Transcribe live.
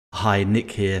Hi,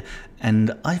 Nick here,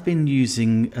 and I've been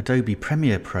using Adobe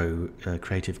Premiere Pro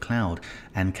Creative Cloud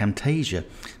and Camtasia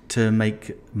to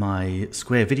make my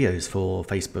square videos for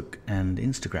Facebook and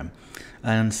Instagram.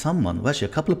 And someone, well actually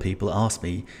a couple of people asked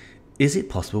me, is it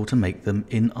possible to make them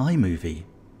in iMovie?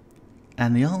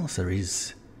 And the answer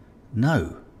is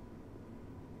no.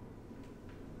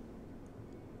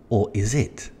 Or is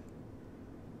it?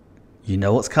 You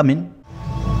know what's coming?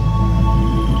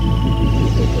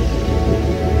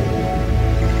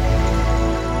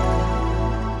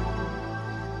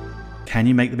 Can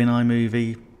you make them in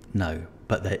iMovie? No,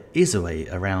 but there is a way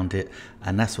around it,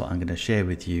 and that's what I'm going to share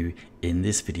with you in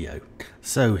this video.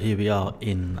 So here we are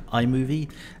in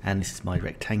iMovie, and this is my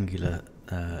rectangular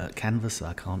canvas that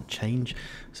I can't change.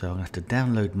 So I'm going to have to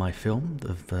download my film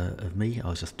of me. I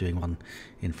was just doing one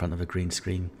in front of a green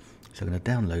screen. So I'm going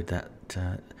to download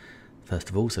that first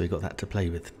of all, so we've got that to play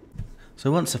with.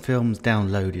 So once the film's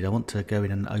downloaded, I want to go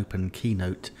in and open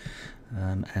Keynote,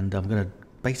 and I'm going to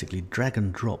basically drag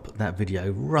and drop that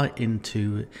video right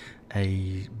into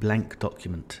a blank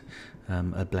document,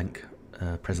 a blank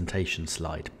presentation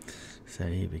slide. So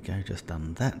here we go, just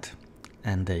done that,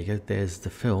 and there you go, there's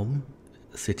the film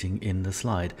sitting in the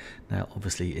slide. Now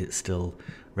obviously it's still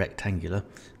rectangular,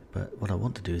 but what I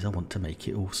want to do is I want to make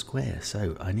it all square.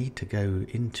 So I need to go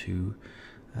into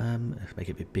make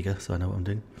it a bit bigger so I know what I'm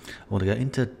doing. I want to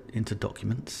go into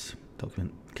documents,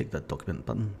 click that document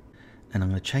button, and I'm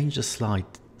going to change the slide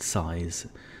size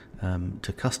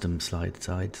to custom slide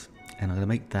size, and I'm going to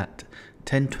make that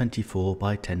 1024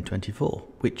 by 1024,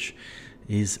 which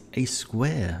is a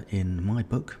square in my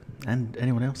book and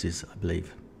anyone else's, I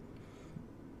believe.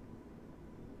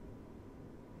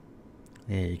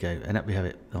 There you go, and up we have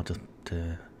it. I'll just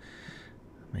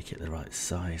make it the right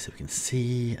size so we can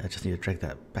see. I just need to drag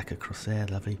that back across there,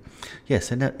 lovely. Yeah,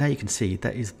 so now you can see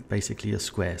that is basically a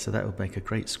square, so that would make a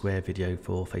great square video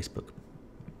for Facebook.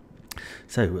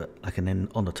 So I can then,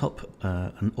 on the top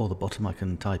or the bottom, I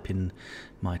can type in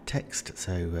my text.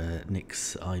 So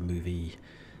Nick's iMovie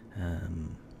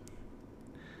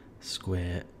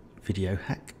square video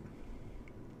hack.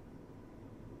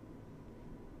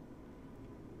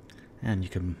 And you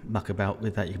can muck about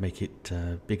with that. You can make it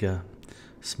bigger,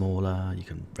 smaller, you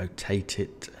can rotate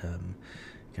it. Go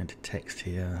into text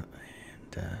here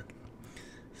and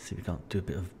see if we can't do a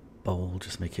bit of bold,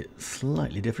 just make it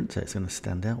slightly different so it's going to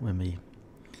stand out when we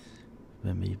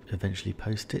eventually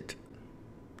post it.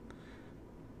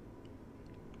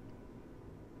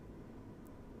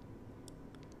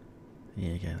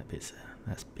 There you go, that bit's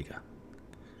that's bigger.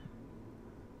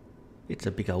 It's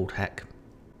a big old hack.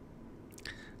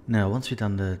 Now once we've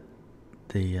done the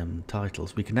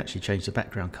titles, we can actually change the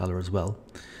background color as well.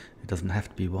 It doesn't have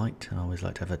to be white. I always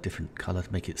like to have a different color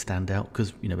to make it stand out,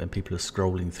 because you know when people are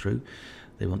scrolling through,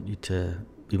 we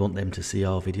want them to see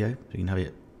our video. We can have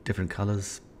it different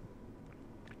colors.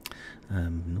 All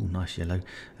nice yellow.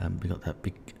 We got that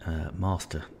big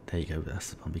master. There you go.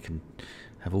 That's one. We can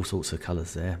have all sorts of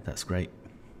colors there. That's great.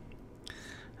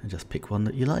 And just pick one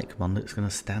that you like, one that's going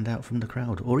to stand out from the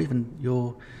crowd, or even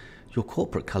your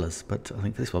corporate colors. But I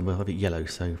think for this one we'll have it yellow,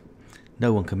 so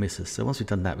no one can miss us. So once we've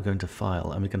done that, we're going to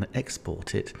File, and we're going to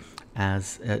export it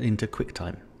as into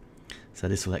QuickTime. So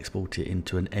this will export it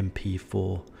into an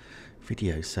MP4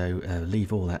 video. So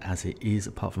leave all that as it is,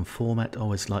 apart from format. I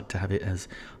always like to have it as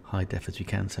high def as we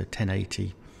can, so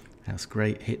 1080. That's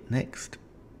great. Hit next,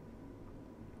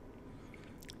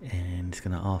 and it's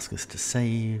going to ask us to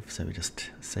save, so we just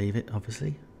save it,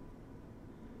 obviously.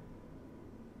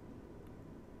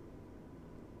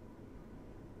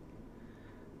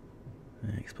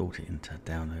 Export it into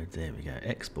download. There we go,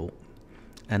 export.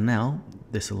 And now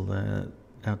this will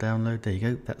our download. There you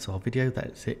go, that's our video.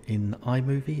 That's it in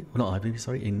iMovie, well, not iMovie,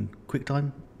 sorry, in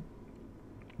QuickTime.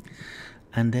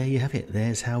 And there you have it.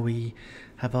 There's how we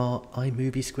have our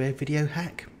iMovie square video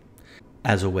hack.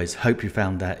 As always, hope you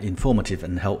found that informative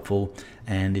and helpful,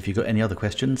 and if you've got any other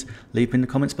questions, leave them in the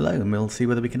comments below and we'll see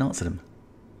whether we can answer them.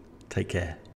 Take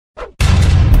care.